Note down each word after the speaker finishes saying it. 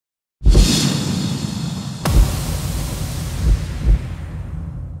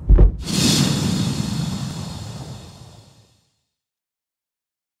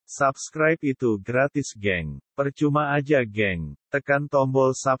Subscribe itu gratis, geng. Percuma aja, geng. Tekan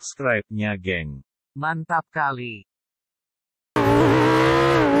tombol subscribe-nya, geng. Mantap kali.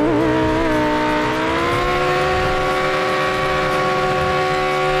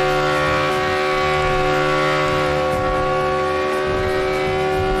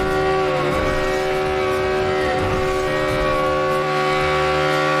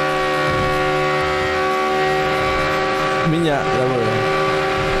 Minyak lama.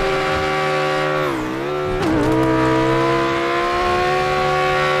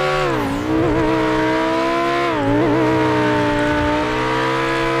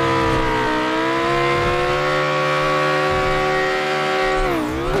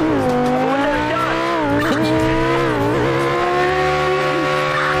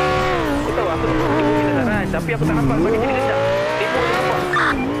 Tapi aku tak nampak bagi jadi sedap. Tipu je nampak.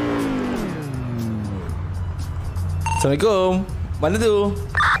 Assalamualaikum. Mana tu?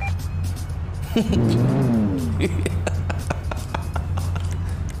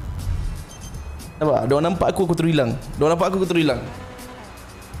 Nampak? Diorang nampak aku terhilang. Diorang nampak aku terhilang.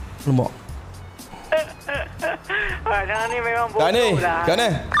 Lemak. Jangan ni memang bodoh lah. Kat mana?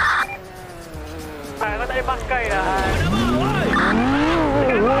 Kau tak boleh pakai dah.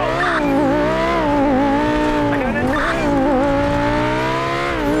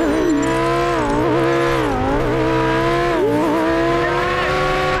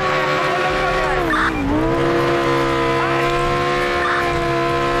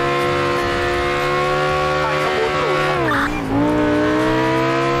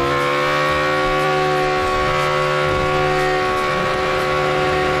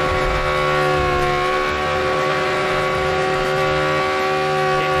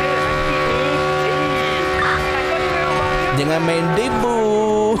 Jangan main debu.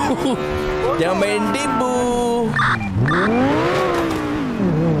 Jangan main debu.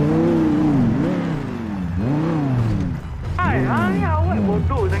 Hai, awak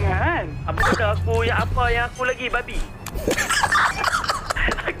bodoh sangat kan? Apa kata aku yang aku lagi babi?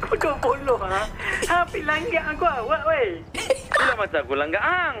 Aku dah bodoh ha. Tapi langgar aku awak weh. Bila masa aku langgar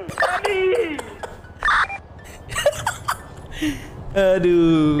hang. Tadi.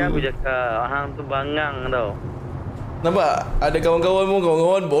 Aduh. Kan aku cakap hang tu bangang tau. Nampak? Ada kawan-kawan pun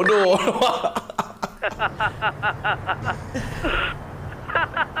kawan-kawan bodoh.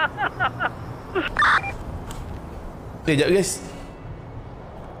 Sekejap guys.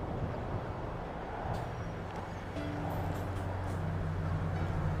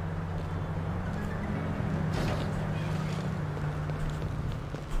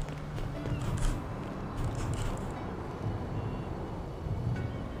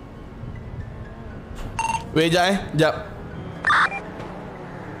 Weh, sekejap sekejap.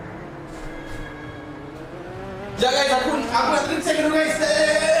 Sekejap guys, aku nak terkesan dulu guys.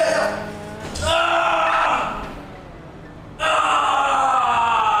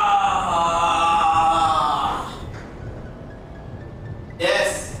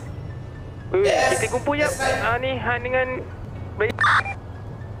 Yes. Yes. Kita kumpul je. Ni Han dengan baik.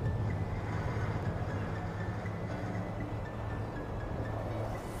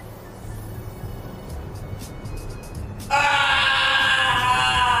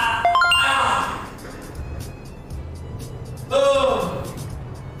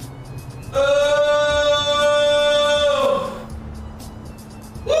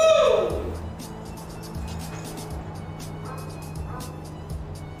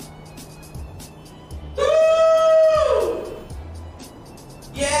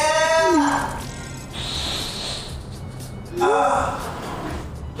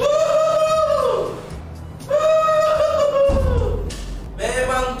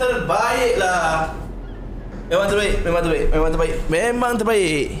 Memang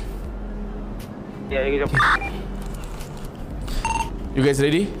terbaik. Ya, kita. You guys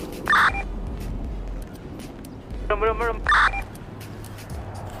ready? Belum.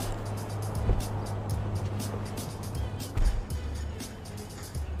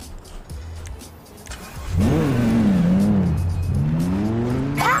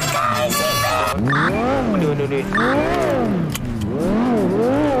 Aduh.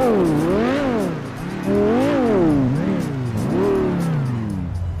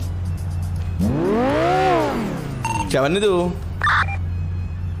 Kat mana tu?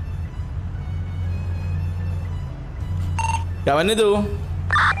 Kat mana tu?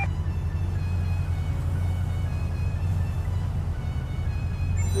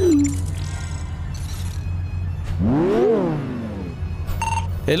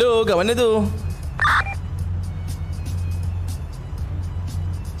 Hello, kat mana tu?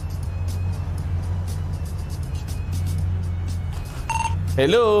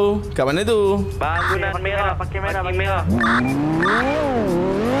 Hello, kat mana tu? Bangunan merah. Pakai merah.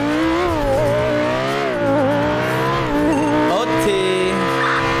 Okey.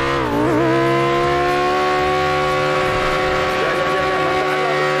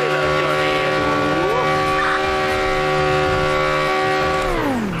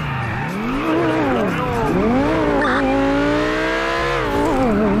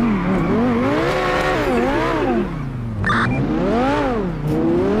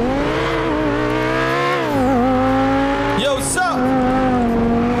 Yo, sup?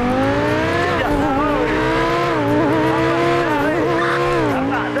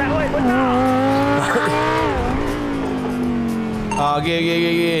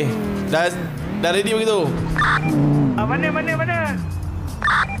 Okey. Dah ready begitu? Mana?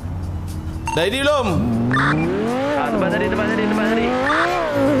 Dah ready belum? Tempat tadi.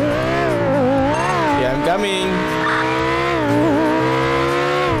 Okay, I'm coming.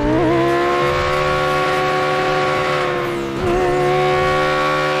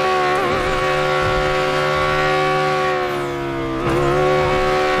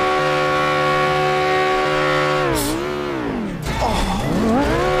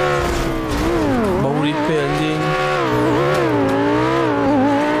 Baru repair anjing.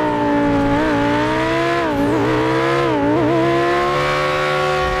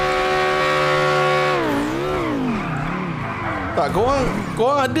 Tak,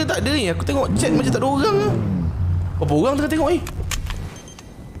 korang ada tak ada ni? Aku tengok chat macam tak ada orang lah. Berapa orang tengah tengok ni?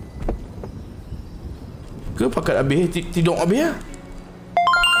 Ke pakat habis? Tidur habis lah?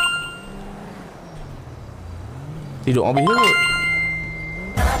 Tidur habis je kot.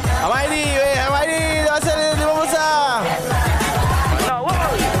 Abang Aidi, Abang Aidi, asal dia 5 besar. Mana woi?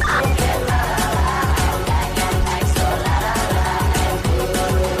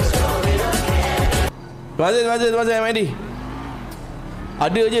 Terima kasih Abang Aidi.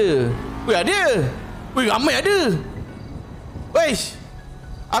 Ada je. Weh, ada. Weh, ramai ada. Wesh.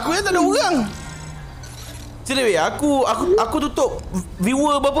 Aku yang tak ada orang. Serius weh, aku tutup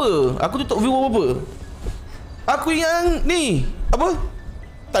viewer berapa? Aku ingat ni apa?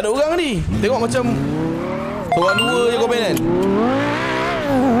 Tak ada orang ni. Tengok macam seorang dua je komen kan.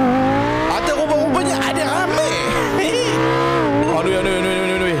 Atau rupanya ada ramai. Aduh.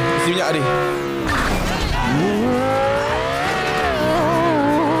 Isi minyak ni.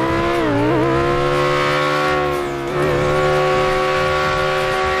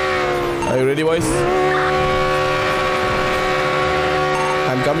 Are you ready, boys?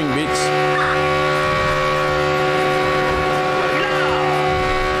 I'm coming, bitch.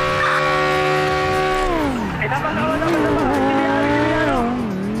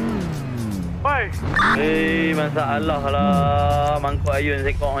 Masalah lah mangkuk ayun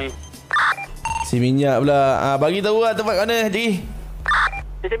sekok ni. Si minyak pula. Bagi tahu lah tempat mana, Ji.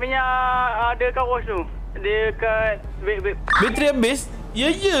 Si minyak ada kat wash tu. Dia kat vape. Bateri habis? Ya.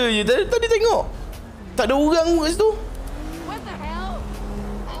 Tadi tengok. Tak ada orang pun kat situ. What the hell?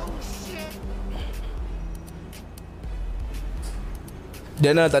 Oh shit.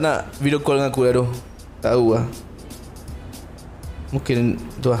 Diana tak nak video call dengan aku dah tu. Tahu lah. Mungkin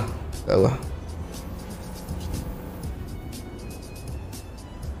tu lah. Tahu lah.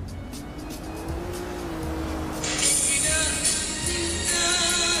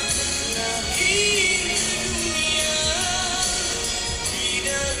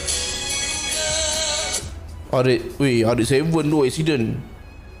 Adik 7 tu accident.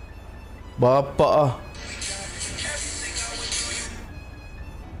 Bapak ah.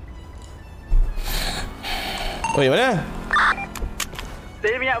 Oi, mana?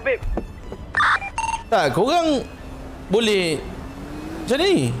 Saya minyak vape. Tak, korang boleh macam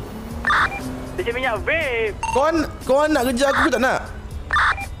ni. Saya minyak vape. Korang nak kerja aku ke tak nak?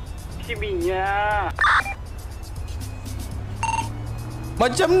 Si minyak.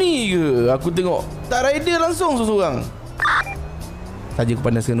 Macam ni ke? Aku tengok tak rider langsung seorang. Saja aku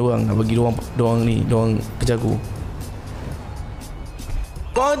pandaskan diorang. Nak bagi diorang ni, diorang kerja aku.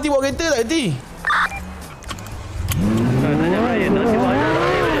 Kau nanti bawa kereta tak nanti? Tanya saya tak siapa aja.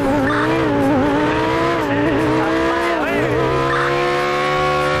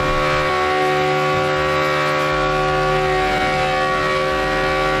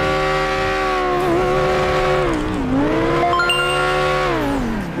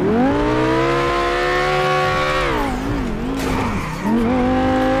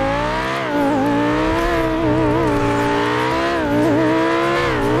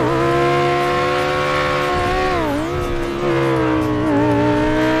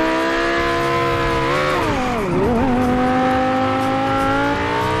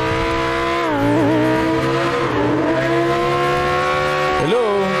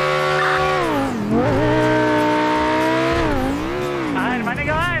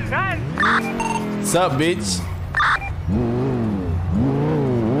 Kan? Sup, bitch?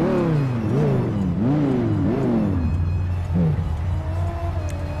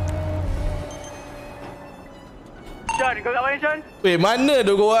 Sean, kau kat mana Sean? Weh, mana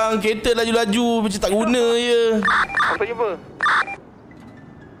tu korang? Kereta laju-laju macam tak guna je. Apa jumpa?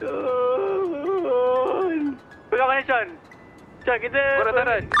 Kau kat mana Sean? Sean, kita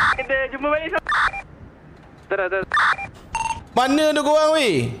jumpa balik Sean. Tak. Mana tu korang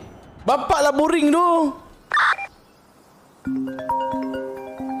weh? Bapak lah boring tu.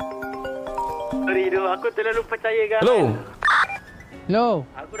 Sorry tu, aku terlalu percayakan. Hello. Hello.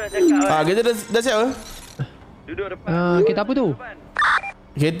 Aku dah cakap. Kita dah siap ke? Duduk depan. Kereta apa tu?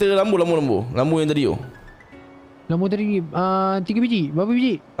 Kereta lambu. Lambu yang tadi tu. Lambu tadi 3 biji. Berapa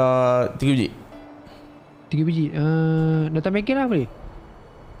biji? 3 biji. 3 biji. Datang bengkel lah boleh?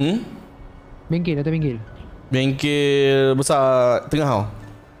 Bengkel, datang bengkel. Bengkel besar tengah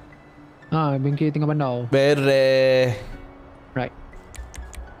tau. Bengkel tengah bandar. Beres. Right.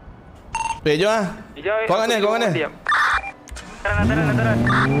 Weh, jom lah. Kau kat mana? Dataran.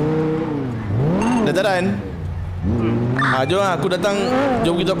 Dataran? Jom lah, aku datang.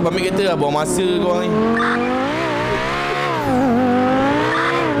 Jom kita ambil kereta lah. Buang masa korang ni.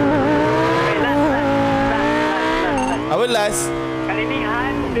 Apa last? Kali ni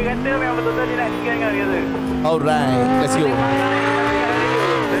Han, dia kata memang betul-betul dia nak tinggal dengan dia kata. Alright, let's go.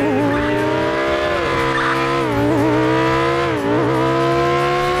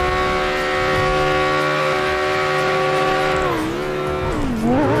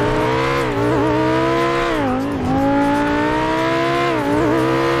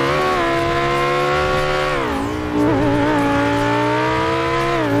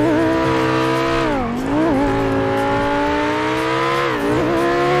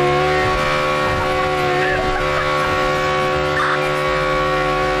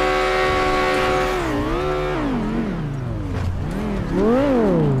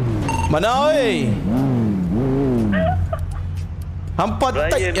 Mana oi? Hampa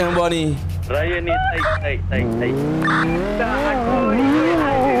tight yang bawah ni. Raya ni tight. Tak, aku ikut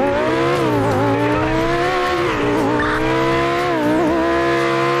Han.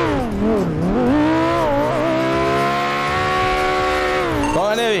 Kau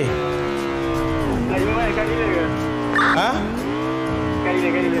mana weh? Lagi mana kali dia ke? Ha? Kali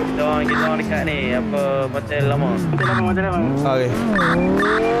dia. Kita orang dekat ni, apa, hotel lama. Hotel lama. Okey.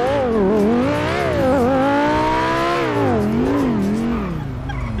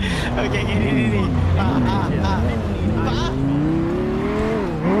 Okay, ni.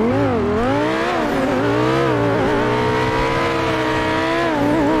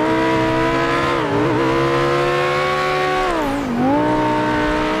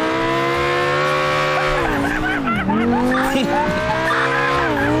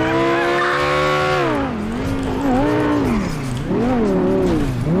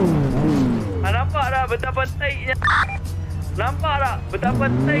 Nampak tak betapa taiknya? Nampak tak betapa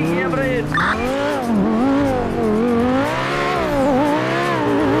taiknya Brian?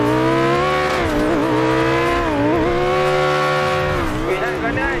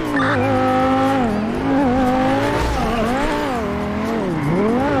 Kanan.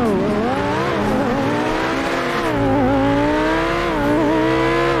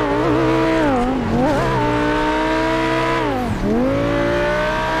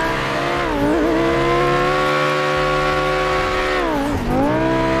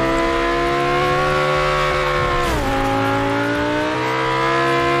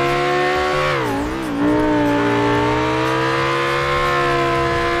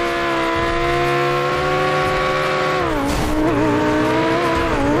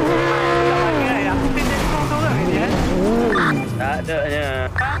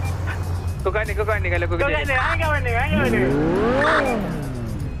 Kau kat ni kalau kau kerja. Kau kat mana?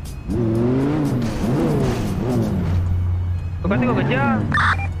 Kau kata kau kerja.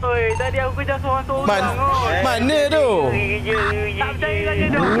 Oi, tadi aku kerja seorang-seorang. Mana tu? Tak percaya saja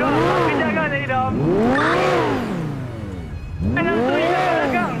dong. Aku kerja kau tadi dong. Anak tu hilang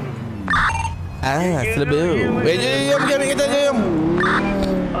belakang. Selebih tu. Jom pergi ambil kereta jom.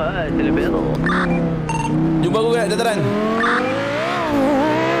 Selebih tu. Jumpa aku kat dataran.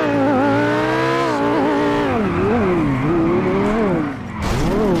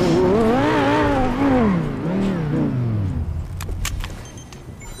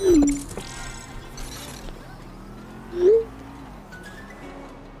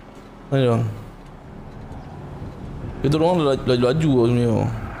 Mana orang? Itu orang laju lah sebenarnya.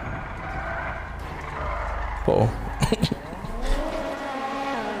 Oh.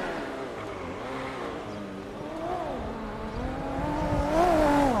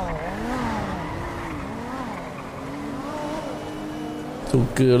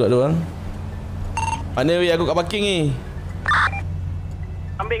 Suka pula diorang. Mana weh aku kat parking ni?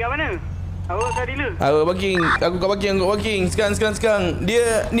 Ambil kat mana? Awak kat dealer? Aku parking. Aku kat parking. Sekarang.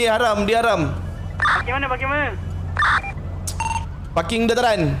 Dia ni haram, dia haram. Parking mana? Parking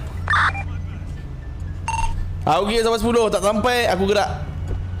dataran. Aku kira sampai 10. Tak sampai aku gerak.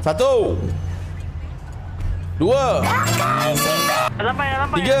 1 2 Dah sampai.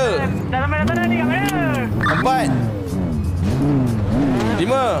 3 Dah sampai ni kat mana? 4 5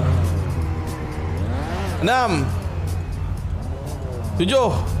 6 7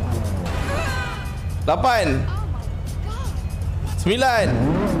 8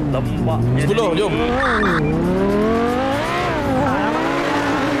 9 Lembaknya 10. Jom.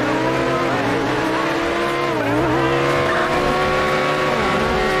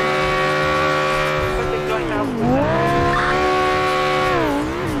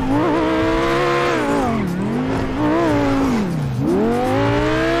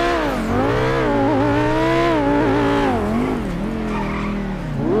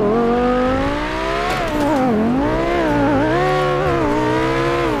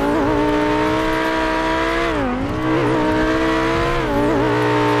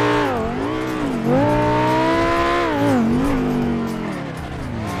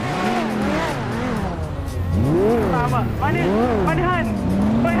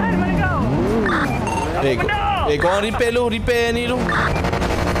 Korang repair ni lu.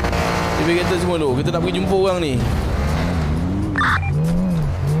 Repair kereta semua lu. Kita nak pergi jumpa orang ni.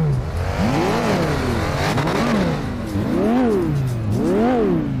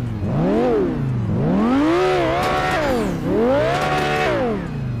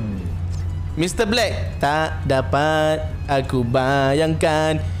 Mr. Black. Tak dapat aku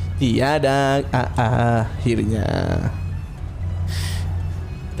bayangkan tiada akhirnya.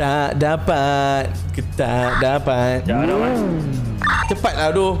 Tak dapat.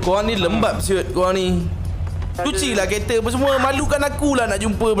 Cepatlah aduh. Korang ni lembab siut korang ni. Cucilah kereta apa semua. Malukan akulah nak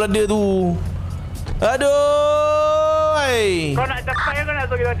jumpa brother tu. Aduh. Kau nak cepat ke kau nak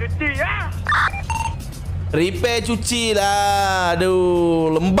suruh kita cuci ya? Repair cuci lah. Aduh.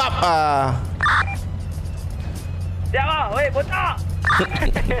 Lembab ah. Siap lah. Weh botak.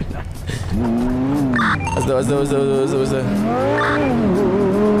 Astagfirullah.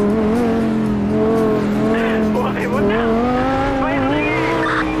 Weh botak. Bayar lagi.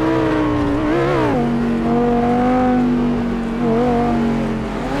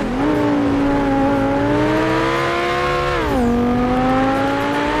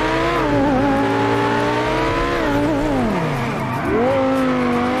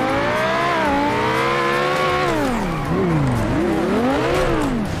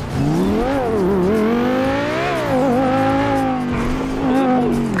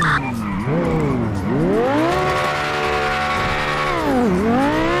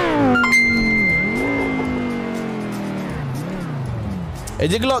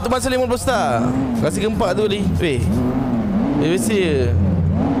 Eja Glock tu masa 50 star. Kasih gempak tu ni. Weh. Biasa je.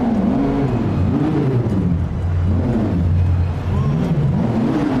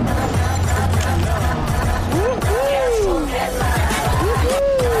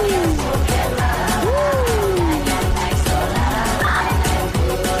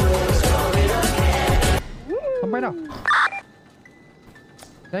 Sampai dah.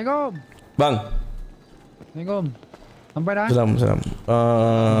 Assalamualaikum. Bang. Assalamualaikum. Sampai dah. Salam.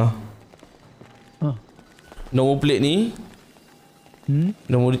 Nombor plate ni.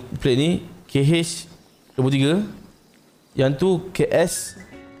 Nombor plate ni KH 23. Yang tu KS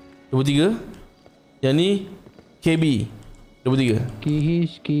 23. Yang ni KB 23.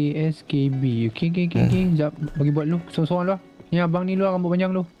 KH, KS, KB. Okay. Sekejap. Bagi buat lu. Seorang-seorang lu. Ni abang ni lu rambut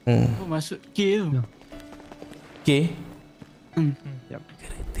panjang lu. Oh, masuk K tu. K. Sekejap.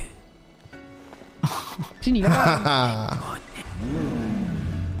 Sini lah.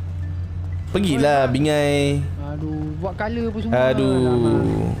 Pergilah Bingai. Aduh, buat colour apa semua.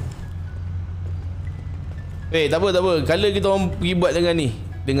 Aduh. Tak apa. Colour kita orang pergi buat dengan ni.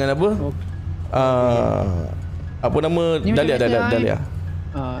 Dengan apa? Apa nama? Dahlia.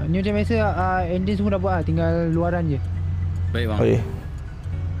 Ni macam biasa engine semua dah buat lah. Tinggal luaran je. Baik bang. Okay.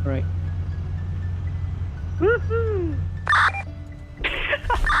 Alright.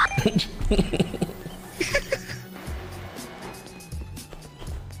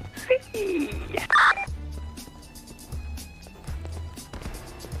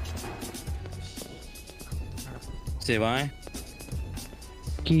 Save bang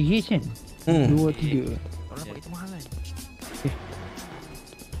KH kan? 2, 3. Orang pakai itu mahal kan?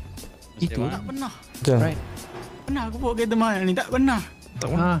 Itu tak pernah. Betul. Right. Pernah aku bawa kereta mahal ni, tak pernah.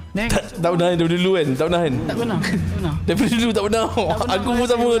 Next. Tak pernah daripada dulu kan? Tak pernah kan? Tak pernah. Daripada dulu tak pernah. Aku pun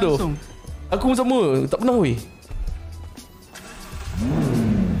sama tu. Aku pun sama. Tak pernah weh.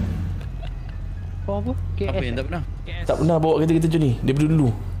 Apa? Apa yang tak pernah? Tak pernah bawa kereta-kereta macam ni daripada dulu.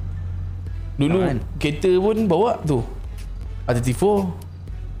 Dulu Kan? kereta pun bawa tu. Ada T4.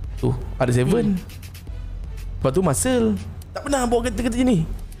 Tu, ada 7. Lepas tu muscle. Tak pernah bawa kereta-kereta macam ni.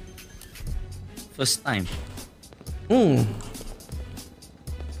 First time.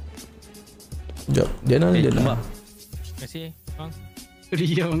 Sekejap. Diana. Nampak? Terima kasih bang.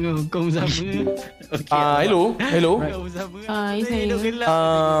 Dia kau sama. Hello. Kau sama. Ini saya. Duduk gelap.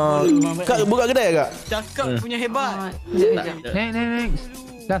 Kak buka kedai kak? Cakap punya hebat. Sekejap. Next.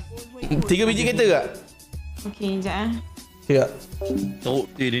 Last. 3 biji kereta kak? Okey, sekejap Okay kak. Teruk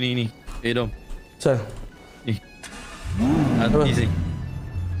dia ni. Dom. Sal. Artis ni.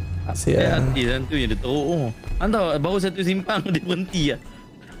 Siap. Artis kan tu yang dia teruk. Antara baru satu simpang dia berhenti lah.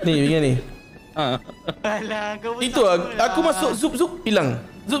 Ni ingat ni. Alah, kau pun Itu aku masuk zup hilang.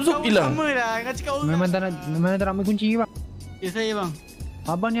 Zup hilang. sama lah. Kau cakap orang. Memang tak nak ambil kunci bang. Ya saya bang.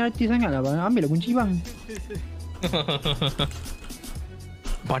 Abang ni artis sangat lah bang. Ambil lah kunci bang.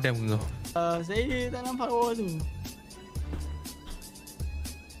 Padam kau. Saya tak nampak orang tu.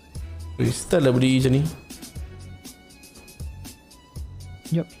 Style lah berdiri macam ni.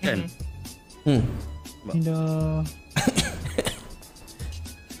 Jap. Kan? Ni dah.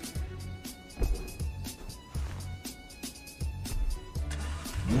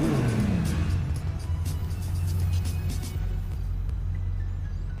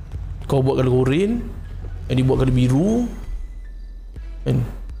 Kau buat colour oren, yang dia buat colour biru. Kan?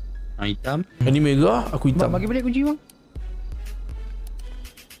 Hitam. Yang ni merah, aku hitam. Bagi balik kunci bang.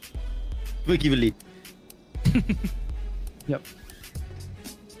 Pergi beli. Jap.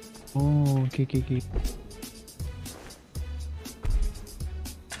 Oh, okey.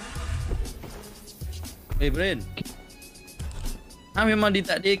 Hey Bren. Memang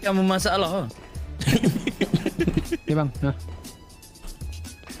ditakdirkan bermasalah. Okay bang.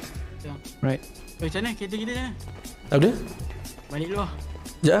 Right. Macam mana kereta kita macam mana? Tak ada? Balik luar.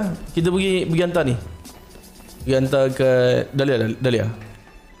 Sekejap, kita pergi hantar ni. Pergi hantar ke Dahlia.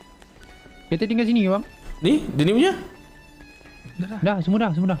 Kereta tinggal sini bang. Ni? Dia ni punya? Dah, semua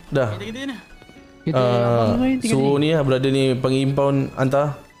dah. Dah. Kereta kita mana? Kereta abang semua ni tinggal So sini. ni lah, brother ni panggil impound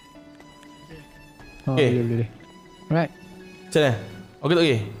hantar. Oh, Okay. boleh. Right. Macam mana? Okey tak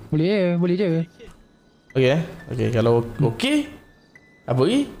okey? Boleh je. Okey Okey, kalau okey, apa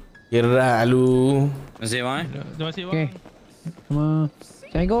lagi? Gerak lu. Terima kasih bang. Terima kasih bang. Okay. Sama.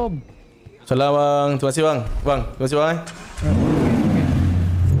 Assalamualaikum. Salam bang. Terima kasih bang. Terima kasih bang.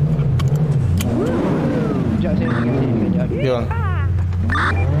 Sekejap saya tinggal sini. Sekejap. Okey bang.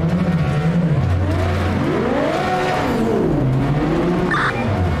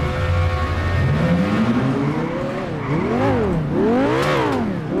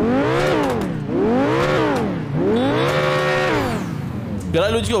 Gerak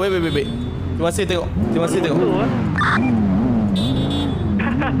lu cukup. Baik. Terima kasih tengok.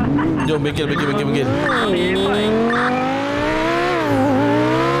 Jom bengkel.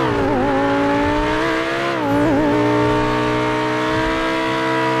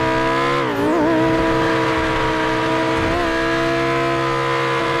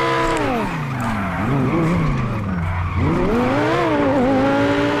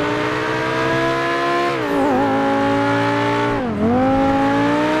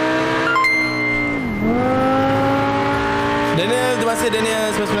 Daniel, terima kasih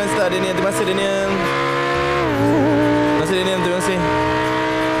Daniel. 99 star Daniel. Terima kasih Daniel. Terima kasih.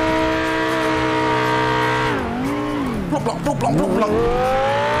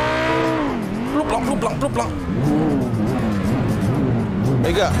 Plok.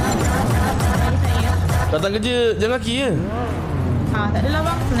 Baik kak. Datang kerja jalan kaki je. Tak adalah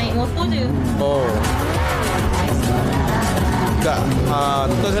bang. Naik motor je. Oh. Kak,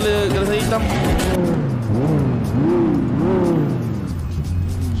 tukar kalau saya hitam.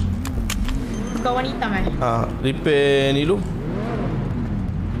 Kawan hitam Repair ni dulu.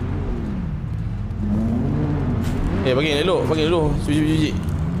 Bagi dulu. Suji.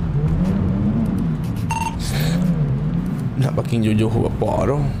 Nak parking jauh-jauh apa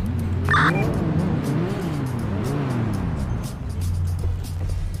tu?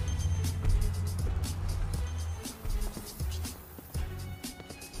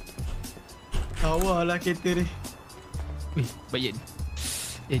 Awal lah kereta ni. Wih, baik.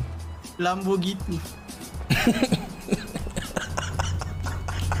 Lambo gitu.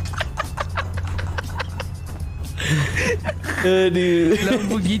 Aduh.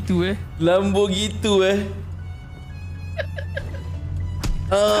 Lambo gitu Lambo gitu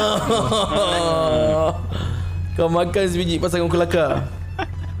Kau makan sebiji pasangan kelakar.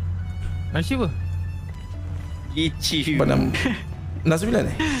 Nasi apa? Gici. 86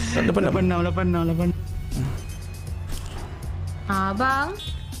 69 eh? 86 86. Abang,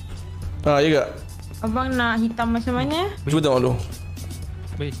 ya kak? abang nak hitam macam mana? Cuba tengok dulu.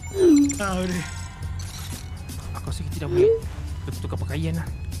 Baik. Udah. Aku rasa kita dah boleh tukar pakaian lah.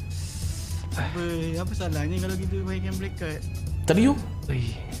 Apa salahnya kalau kita mainkan black card? Tadi you?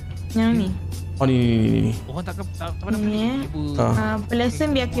 Yang ni. Oh ni. Orang tak pandang Ni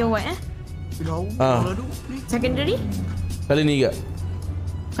Pelesen biar kira white Dah Ah. lah tu ni. Secondary? Kali ni kak?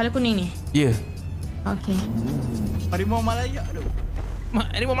 Kalau kuning ni? Ya. Okay. Harimau Malaya tu.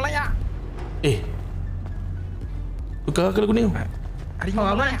 Harimau Malaya. Tukar kalau kuning. Oh,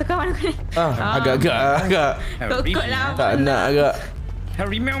 abang nak tukar mana kuning? Agak-agak. Kokot lah Tak abang. nak agak.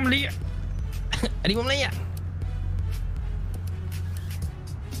 Harimau Malaya. Harimau Malaya.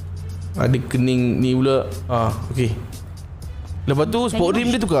 Ada kening ni pula. Okey. Lepas tu sport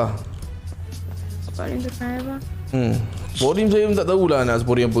rim dia tukar. Sport rim tukar abang. Sport rim saya pun tak tahulah nak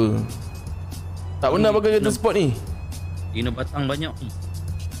sport rim apa. Tak pernah pakai kereta sport ni. Kena batang banyak ni.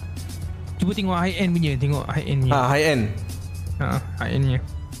 Cuba tengok high end punya. Tengok high end punya. High end. High end punya.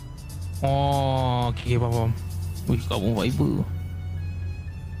 Oh, okey, faham. Wih, kau pun viber.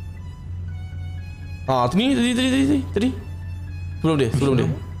 Tu ni tadi. Sebelum dia.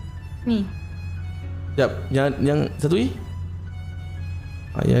 Ni. Sekejap. Yang satu ni?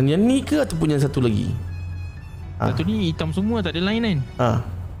 Yang ni ke ataupun yang satu lagi? Satu ni hitam semua, tak ada line kan?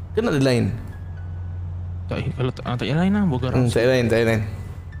 Kan ada lain? Tak, kalau tak payah line lah, bogar. Tak ada lain.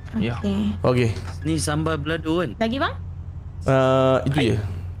 Ya. Okey. Ni sambal belado kan? Lagi bang? Itu je.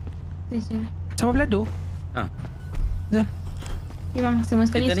 Tu je. Sama belado? Okay bang, semua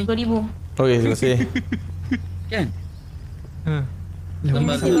sekali Kita ni. 10,000. Okey, terima kasih. Kan?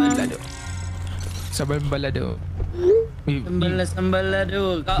 Sambal belado. Sambal belado. Sambal belado.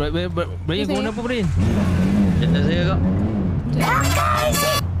 Kak, Brian, kau nak apa Brian? jatah saya kak.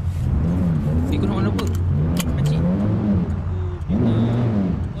 Kau nak apa? Makcik?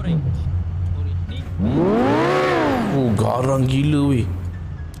 Goreng. Oh, garang gila weh.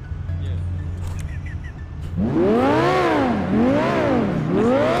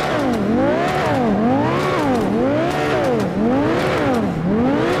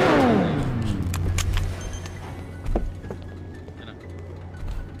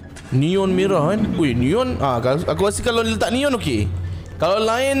 Neon merah kan? Weh, neon. Aku rasa kalau letak neon okey. Kalau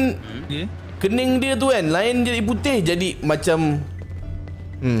lain kening dia tu kan, lain jadi putih jadi macam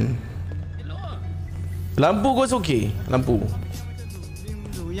lampu kau rasa okey? Lampu.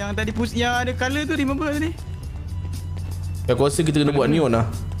 Yang tadi yang ada colour tu rim apa tadi? Aku rasa kita kena buat neon lah.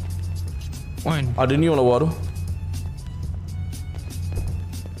 Wan. Ada neon lawa tu.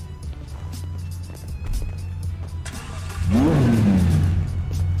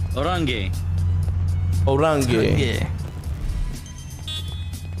 Orang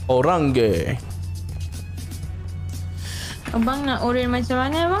ge. Abang nak oren macam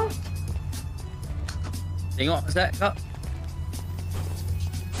mana bang? Tengok Ustaz kak.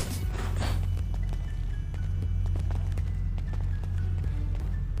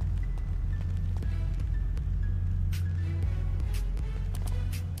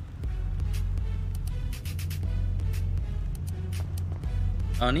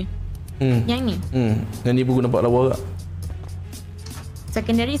 Ni? Yang ni? Yang ni pun nampak lawa tak?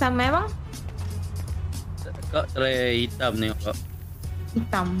 Secondary sama bang? Kak try hitam tengok kak.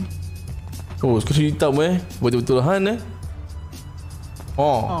 Hitam. Oh, sekarang hitam betul-betul Han tu.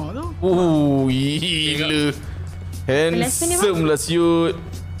 Gila. Handsome lah siut.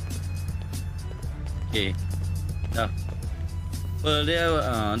 Okay. Dah. Pearl dia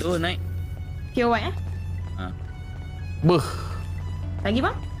tu naik. Pure white Beuh. Lagi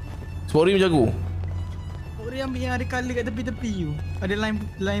bang? Sport rim jago. Orang yang ada colour kat tepi-tepi tu. Ada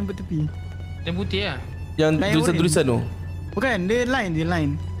line bertepi. Yang putih lah. Yang Lain tulisan-tulisan tu. Bukan, dia line.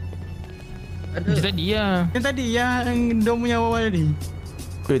 Ada. Macam tadi lah. Yang tadi yang dom punya awal tadi.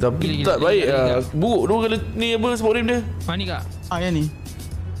 Tapi Gila, tak gila, baik gila, lah. gila. Buruk tu kalau ni apa sport rim dia. Ni kak. Yang ni.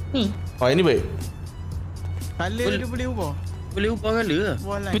 Ni. Yang ni baik. Colour dia boleh ubah. Boleh ubah colour lah.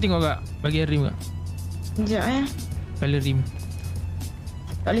 Ubah Cuba line. tengok kak. Bagi rim kak. Sekejap Colour rim.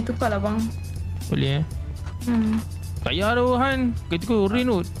 Tak boleh tukar lah bang. Boleh Tak payah tu Han. Kita kau rim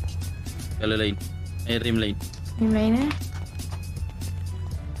tu. Colour lain. Rim lain. Yang lain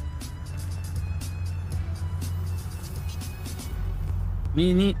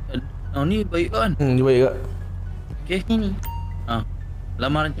Ni ni baik kan? Ni baik kak. Okey. Yang ni.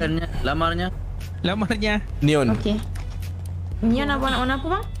 Lamarnya. Lamarnya. Neon. Okey. Ni nak warna apa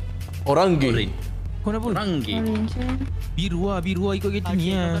bang? Orange. Kau nak apa? Ranggi. Orange. Biru lah ikut kereta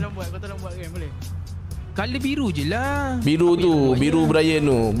ni Kau lah. tolong buat kan boleh? Colour biru je lah. Biru tu, biru Brian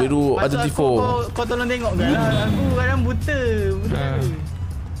tu, biru Pasal R34. kau tolong tengok kan lah. Aku kadang buta.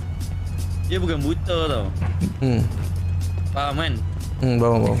 Dia bukan buta tau. Faham kan?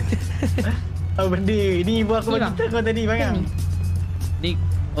 Bawang. Apa benda? Ni buat aku cerita kau tadi bang. Ni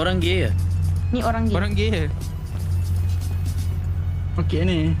orang gay ke? Ni orang gay. Orang gay ke? Okey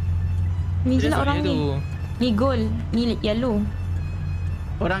ni. Ni je nak orang tu. gay. Ni gold, ni yellow.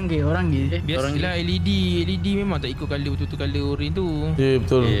 Orang gay. Biasalah LED memang tak ikut colour betul-betul colour orange tu. Ya,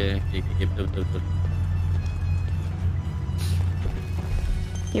 betul. Okay, betul.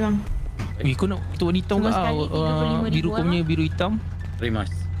 Okay bang. Weh, kau nak tu warna hitam Cuma ke? sekali 35,000 Biru kau punya biru hitam.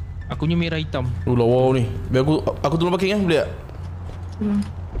 Rimas. Aku punya merah hitam. Lawa ni. Biar aku tolong parking boleh tak?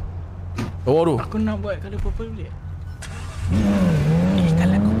 Lawa tu. Aku nak buat colour purple boleh?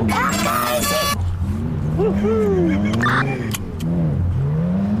 Kalau aku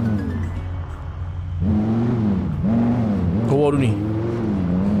Lawa tu ni.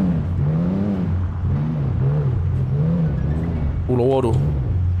 Lawa tu.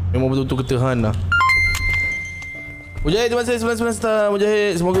 Memang betul-betul ketahan lah. Mujahid, terima kasih 9 star.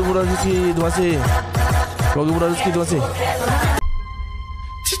 Mujahid, semoga murah rezeki. Terima kasih. Semoga murah rezeki. Terima kasih.